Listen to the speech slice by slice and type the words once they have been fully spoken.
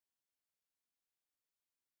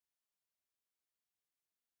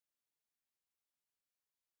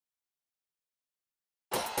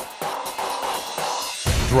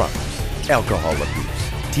alcohol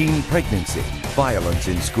abuse, teen pregnancy, violence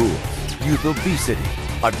in schools, youth obesity,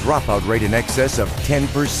 a dropout rate in excess of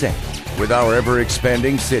 10%. With our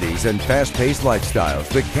ever-expanding cities and fast-paced lifestyles,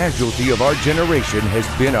 the casualty of our generation has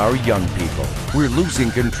been our young people. We're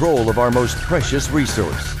losing control of our most precious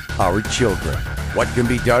resource, our children. What can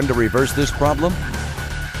be done to reverse this problem?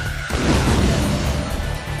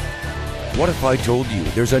 What if I told you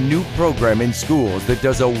there's a new program in schools that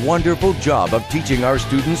does a wonderful job of teaching our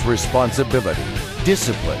students responsibility,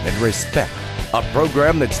 discipline, and respect? A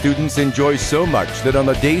program that students enjoy so much that on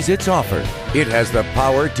the days it's offered, it has the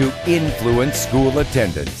power to influence school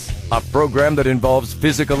attendance. A program that involves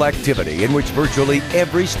physical activity in which virtually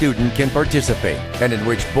every student can participate and in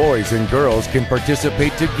which boys and girls can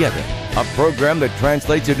participate together. A program that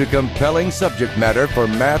translates into compelling subject matter for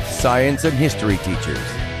math, science, and history teachers.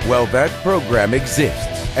 Well, that program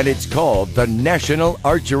exists, and it's called the National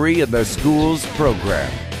Archery in the Schools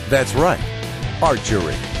program. That's right,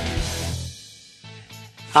 Archery.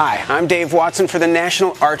 Hi, I'm Dave Watson for the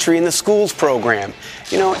National Archery in the Schools program.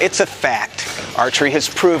 You know, it's a fact. Archery has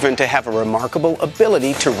proven to have a remarkable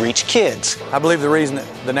ability to reach kids. I believe the reason that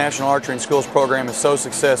the National Archery in Schools program is so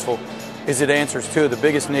successful is it answers two of the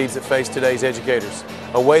biggest needs that face today's educators.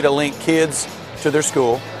 A way to link kids to their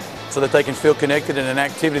school so that they can feel connected in an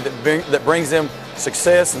activity that brings them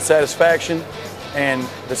success and satisfaction. And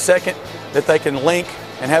the second, that they can link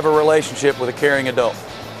and have a relationship with a caring adult.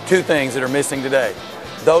 Two things that are missing today.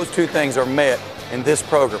 Those two things are met in this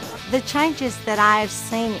program. The changes that I've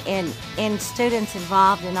seen in students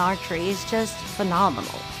involved in archery is just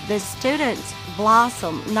phenomenal. The students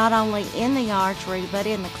blossom not only in the archery but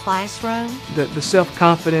in the classroom. The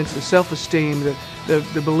self-confidence, the self-esteem,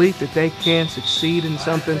 the belief that they can succeed in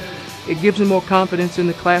something, it gives them more confidence in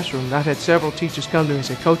the classroom. I've had several teachers come to me and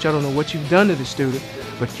say, "Coach, I don't know what you've done to the student,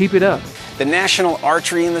 but keep it up." The National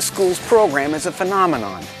Archery in the Schools program is a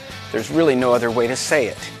phenomenon. There's really no other way to say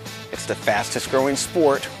it. It's the fastest growing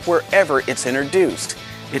sport wherever it's introduced.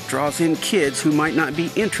 It draws in kids who might not be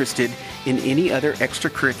interested in any other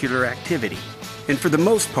extracurricular activity. And for the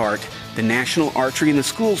most part, the National Archery in the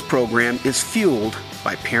Schools program is fueled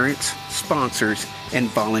by parents, sponsors, and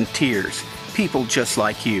volunteers, people just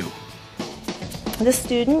like you. This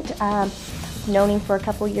student, known him for a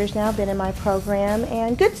couple of years now, been in my program,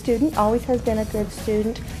 and good student, always has been a good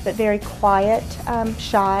student, but very quiet,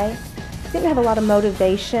 shy. Didn't have a lot of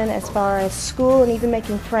motivation as far as school and even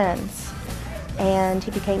making friends. And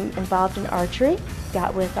he became involved in archery,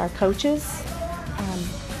 got with our coaches,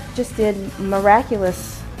 just did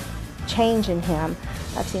miraculous change in him.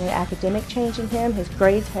 I've seen an academic change in him. His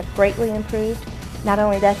grades have greatly improved. Not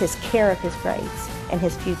only that, his care of his grades and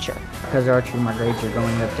his future. Because of archery, my grades are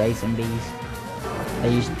going up to A's and B's. They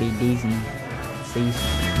used to be D's and C's.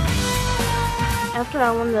 After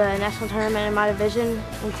I won the national tournament in my division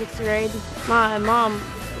in 6th grade, my mom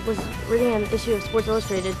was reading an issue of Sports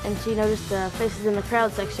Illustrated and she noticed the faces in the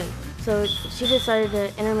crowd section. So she decided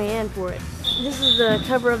to enter me in for it. This is the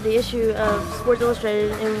cover of the issue of Sports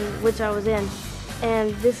Illustrated in which I was in.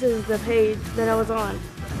 And this is the page that I was on.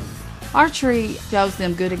 Archery shows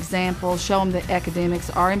them good examples, show them that academics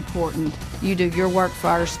are important. You do your work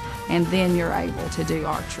first, and then you're able to do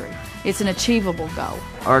archery. It's an achievable goal.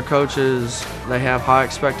 Our coaches, they have high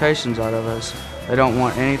expectations out of us. They don't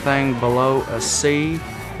want anything below a C,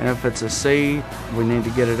 and if it's a C, we need to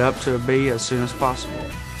get it up to a B as soon as possible.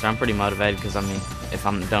 So I'm pretty motivated because, I mean, if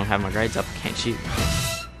I don't have my grades up, I can't shoot.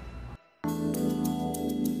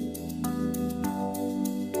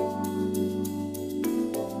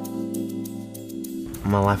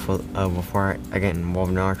 My life before I got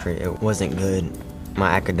involved in archery, it wasn't good. My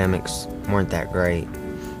academics weren't that great.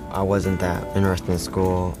 I wasn't that interested in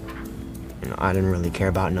school. You know, I didn't really care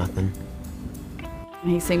about nothing.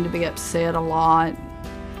 He seemed to be upset a lot.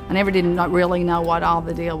 I never did not really know what all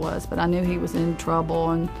the deal was, but I knew he was in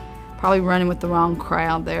trouble and probably running with the wrong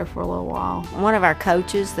crowd there for a little while. One of our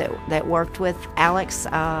coaches that worked with Alex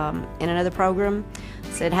in another program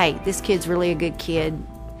said, "Hey, this kid's really a good kid.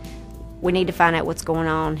 We need to find out what's going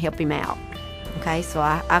on, help him out." Okay, so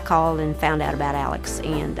I called and found out about Alex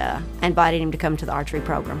and invited him to come to the archery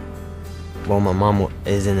program. Well, my mom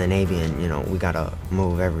is in the Navy and, you know, we gotta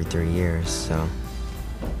move every 3 years, so.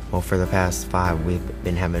 Well, for the past 5, we've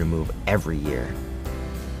been having to move every year.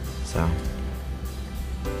 So,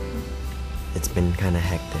 it's been kind of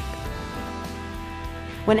hectic.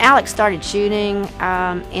 When Alex started shooting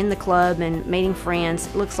in the club and meeting friends,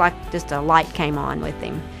 it looks like just a light came on with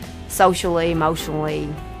him. Socially,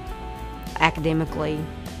 emotionally, academically,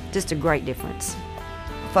 just a great difference.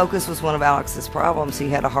 Focus was one of Alex's problems. He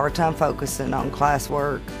had a hard time focusing on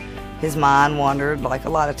classwork. his mind wandered like a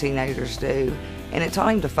lot of teenagers do. And it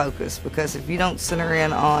taught him to focus, because if you don't center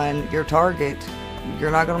in on your target,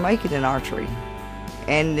 you're not going to make it in archery.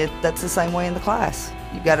 And that's the same way in the class.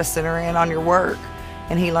 You've got to center in on your work,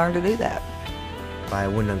 and he learned to do that. If I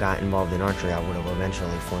wouldn't have got involved in archery, I would have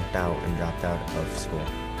eventually flunked out and dropped out of school.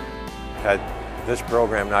 Had this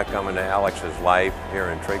program not come into Alex's life here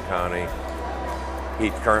in Trigg County,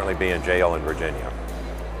 he'd currently be in jail in Virginia.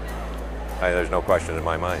 There's no question in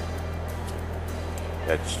my mind.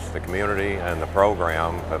 It's the community and the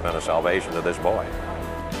program have been a salvation to this boy.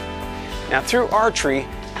 Now, through archery,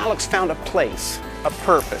 Alex found a place, a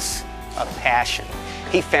purpose, a passion.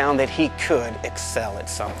 He found that he could excel at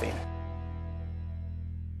something.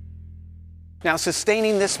 Now,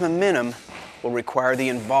 sustaining this momentum will require the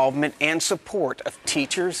involvement and support of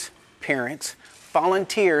teachers, parents,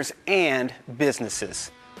 volunteers, and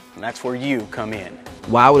businesses. And that's where you come in.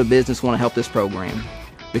 Why would a business want to help this program?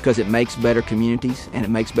 Because it makes better communities and it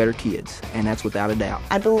makes better kids, and that's without a doubt.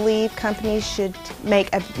 I believe companies should make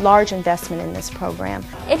a large investment in this program.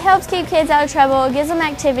 It helps keep kids out of trouble, it gives them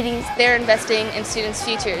activities. They're investing in students'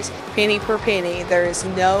 futures. Penny per penny, there is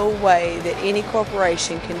no way that any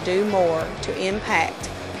corporation can do more to impact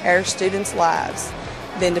our students' lives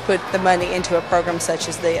than to put the money into a program such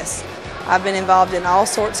as this. I've been involved in all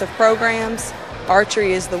sorts of programs.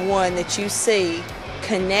 Archery is the one that you see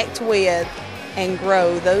connect with and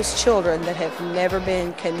grow those children that have never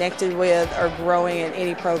been connected with or growing in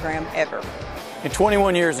any program ever. In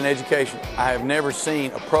 21 years in education, I have never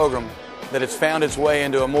seen a program that has found its way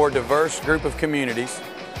into a more diverse group of communities,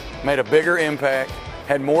 made a bigger impact,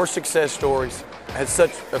 had more success stories, had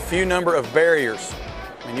such a few number of barriers.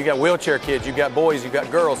 I mean, you got wheelchair kids, you got boys, you got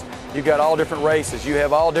girls, you got all different races, you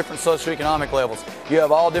have all different socioeconomic levels, you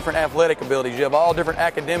have all different athletic abilities, you have all different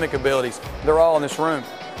academic abilities. They're all in this room.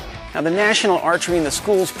 Now, the National Archery in the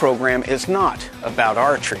Schools program is not about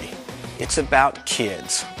archery. It's about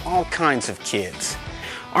kids, all kinds of kids.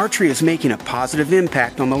 Archery is making a positive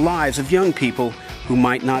impact on the lives of young people who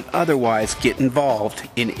might not otherwise get involved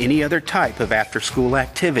in any other type of after-school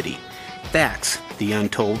activity. That's the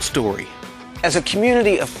untold story. As a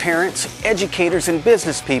community of parents, educators, and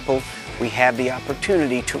business people, we have the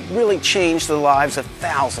opportunity to really change the lives of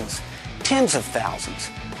thousands, tens of thousands,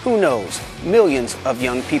 who knows, millions of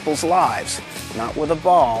young people's lives, not with a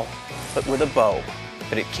ball, but with a bow.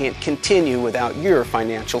 But it can't continue without your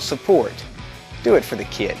financial support. Do it for the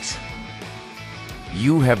kids.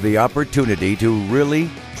 You have the opportunity to really,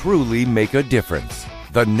 truly make a difference.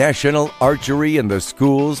 The National Archery in the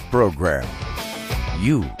Schools program.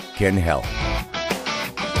 You can help.